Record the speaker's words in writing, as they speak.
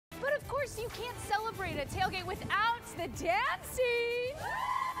you can't celebrate a tailgate without the dancing.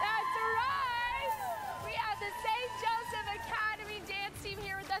 That's right. We have the St. Joseph Academy dance team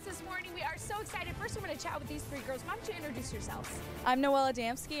here with us this morning. We are so excited. First, we're going to chat with these three girls. Why don't you introduce yourselves? I'm Noelle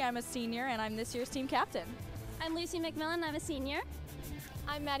Adamski. I'm a senior, and I'm this year's team captain. I'm Lucy McMillan. I'm a senior.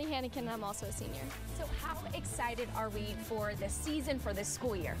 I'm Maddie Hannikin, and I'm also a senior. So how excited are we for this season, for this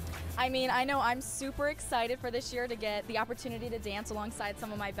school year? I mean, I know I'm super excited for this year to get the opportunity to dance alongside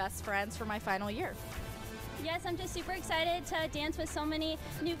some of my best friends for my final year. Yes, I'm just super excited to dance with so many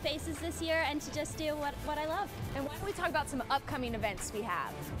new faces this year and to just do what I love. And why don't we talk about some upcoming events we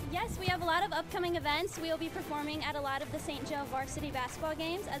have? Yes, we have a lot of upcoming events. We will be performing at a lot of the St. Joe varsity basketball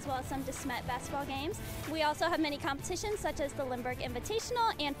games as well as some DeSmet basketball games. We also have many competitions such as the Lindbergh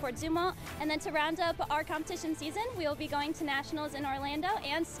Invitational and Fort Zumwalt. And then to round up our competition season, we will be going to nationals in Orlando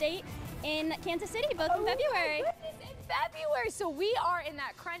and state in Kansas City, both in February. In February, so we are in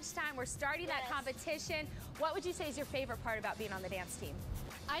that crunch time. We're starting that competition. What would you say is your favorite part about being on the dance team?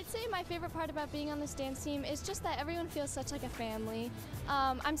 I'd say my favorite part about being on this dance team is just that everyone feels such like a family.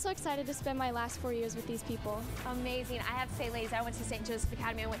 I'm so excited to spend my last 4 years with these people. Amazing. I have to say, ladies, I went to St. Joseph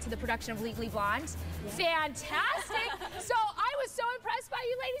Academy. I went to the production of Legally Blonde. Yeah. Fantastic. So I was so impressed by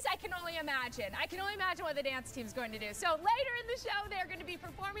you ladies, I can only imagine. I can only imagine what the dance team's going to do. So later in the show, they're going to be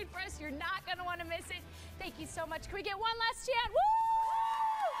performing for us. You're not going to want to miss it. Thank you so much. Can we get one last chant?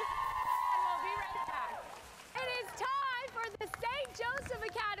 Woo! And we'll be right back. It is time for the St. Joseph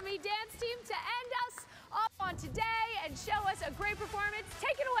Academy dance team to end us off on today and show us a great performance.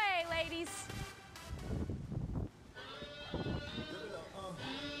 Take it away, ladies.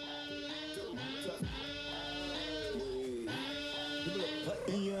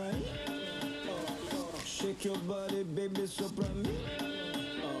 Shake your body, baby, sopra me.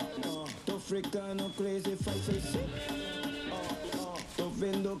 To africano crazy, fai sì. To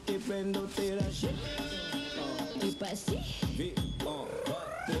vendo che prendo te la shit. E passi. Vi, bola,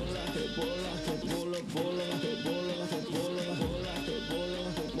 che bola, che bola, bola, che bola, che bola, bola, che bola,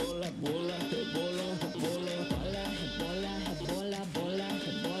 che bola, bola, che bola, che bola, Bola, bola, bola, bola,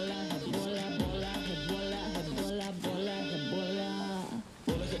 bola, bola, bola, bola, bola, bola, bola.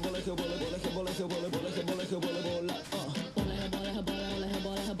 bola, che bola, che bola, bola, che bola, che bola, bola, che bola, che bola, bola, Bola, bola, bola,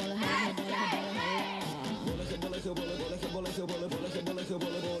 bola, bola, bola, bola, bola, bola, che bola, che bola, bola, che bola,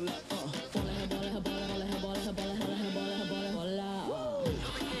 che bola, bola, che bola, che bola, bola,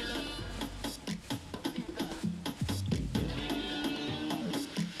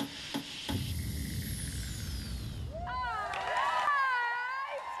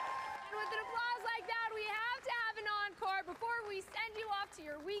 Before we send you off to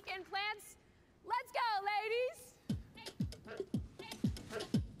your weekend plans, let's go, ladies.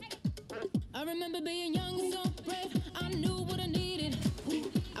 I remember being young and so brave. I knew what I needed.